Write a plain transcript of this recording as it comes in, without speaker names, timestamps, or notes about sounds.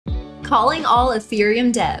Calling all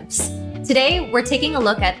Ethereum devs. Today, we're taking a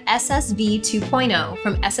look at SSV 2.0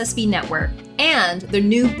 from SSV Network and their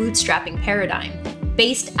new bootstrapping paradigm,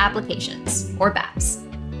 based applications, or bApps.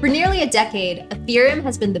 For nearly a decade, Ethereum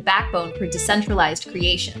has been the backbone for decentralized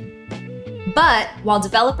creation. But while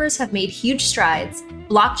developers have made huge strides,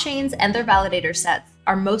 blockchains and their validator sets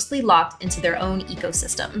are mostly locked into their own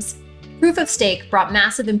ecosystems. Proof of stake brought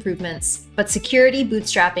massive improvements, but security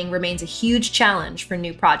bootstrapping remains a huge challenge for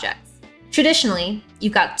new projects. Traditionally,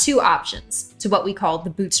 you've got two options to what we call the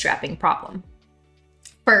bootstrapping problem.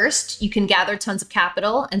 First, you can gather tons of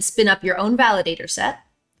capital and spin up your own validator set,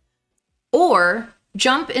 or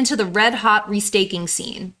jump into the red-hot restaking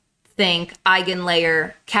scene, think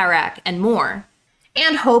EigenLayer, Karak, and more,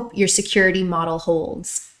 and hope your security model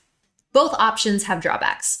holds. Both options have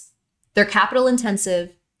drawbacks. They're capital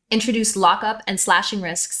intensive, introduce lockup and slashing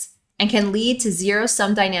risks, and can lead to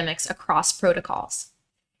zero-sum dynamics across protocols.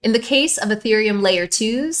 In the case of Ethereum Layer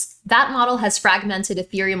 2s, that model has fragmented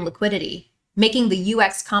Ethereum liquidity, making the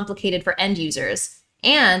UX complicated for end users,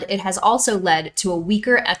 and it has also led to a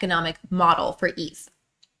weaker economic model for ETH.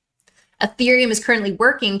 Ethereum is currently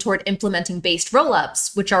working toward implementing based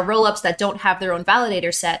rollups, which are rollups that don't have their own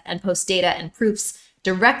validator set and post data and proofs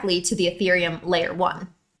directly to the Ethereum Layer 1.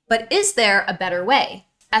 But is there a better way?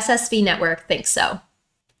 SSV Network thinks so.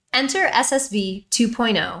 Enter SSV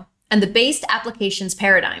 2.0 and the based applications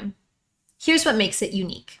paradigm. Here's what makes it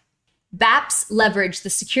unique. bApps leverage the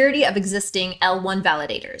security of existing L1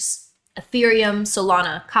 validators, Ethereum,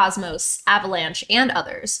 Solana, Cosmos, Avalanche, and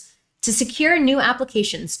others, to secure new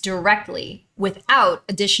applications directly without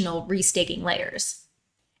additional restaking layers.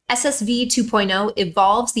 SSV 2.0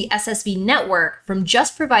 evolves the SSV network from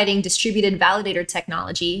just providing distributed validator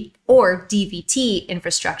technology, or DVT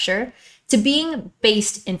infrastructure, to being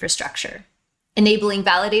based infrastructure, enabling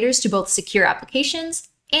validators to both secure applications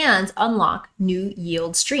and unlock new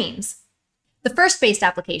yield streams. The first based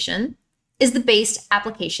application is the based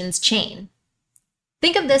applications chain.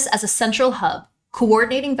 Think of this as a central hub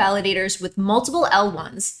coordinating validators with multiple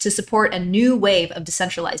L1s to support a new wave of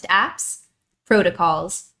decentralized apps,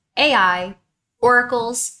 protocols, AI,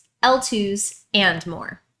 oracles, L2s, and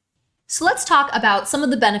more. So let's talk about some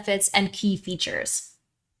of the benefits and key features.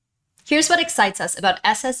 Here's what excites us about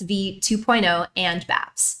SSV 2.0 and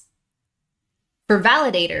bApps. For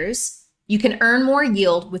validators, you can earn more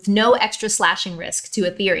yield with no extra slashing risk to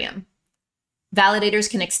Ethereum. Validators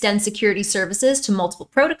can extend security services to multiple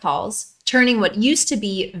protocols, turning what used to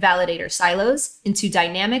be validator silos into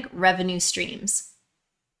dynamic revenue streams.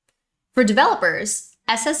 For developers,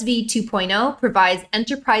 SSV 2.0 provides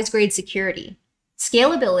enterprise-grade security,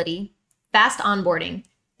 scalability, fast onboarding,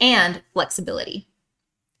 and flexibility.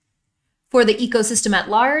 For the ecosystem at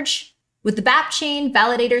large, with the bApp chain,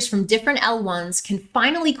 validators from different L1s can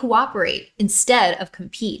finally cooperate instead of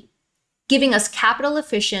compete, giving us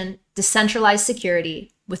capital-efficient, decentralized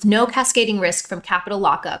security with no cascading risk from capital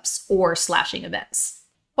lockups or slashing events.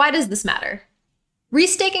 Why does this matter?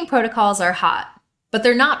 Restaking protocols are hot, but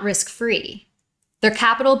they're not risk-free. Their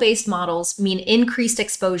capital-based models mean increased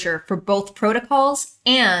exposure for both protocols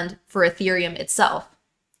and for Ethereum itself.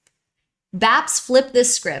 bApps flip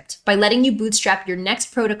this script by letting you bootstrap your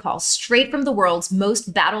next protocol straight from the world's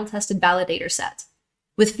most battle-tested validator set,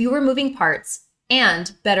 with fewer moving parts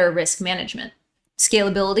and better risk management,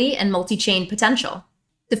 scalability, and multi-chain potential.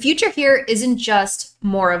 The future here isn't just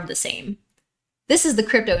more of the same. This is the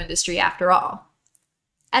crypto industry after all.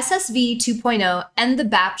 SSV 2.0 and the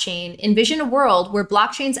bApp chain envision a world where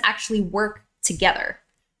blockchains actually work together,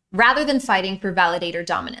 rather than fighting for validator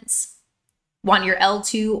dominance. Want your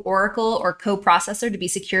L2 oracle or coprocessor to be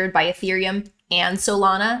secured by Ethereum and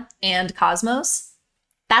Solana and Cosmos?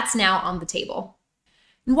 That's now on the table.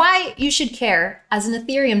 And why you should care as an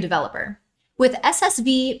Ethereum developer. With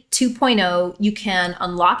SSV 2.0, you can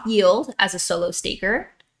unlock yield as a solo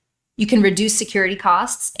staker, you can reduce security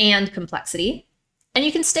costs and complexity, and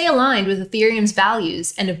you can stay aligned with Ethereum's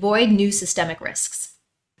values and avoid new systemic risks.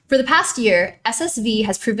 For the past year, SSV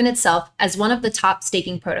has proven itself as one of the top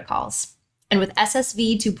staking protocols. And with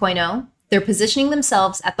SSV 2.0, they're positioning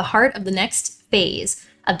themselves at the heart of the next phase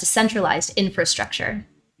of decentralized infrastructure.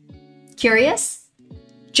 Curious?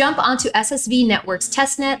 Jump onto SSV Network's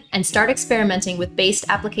testnet and start experimenting with based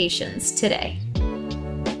applications today.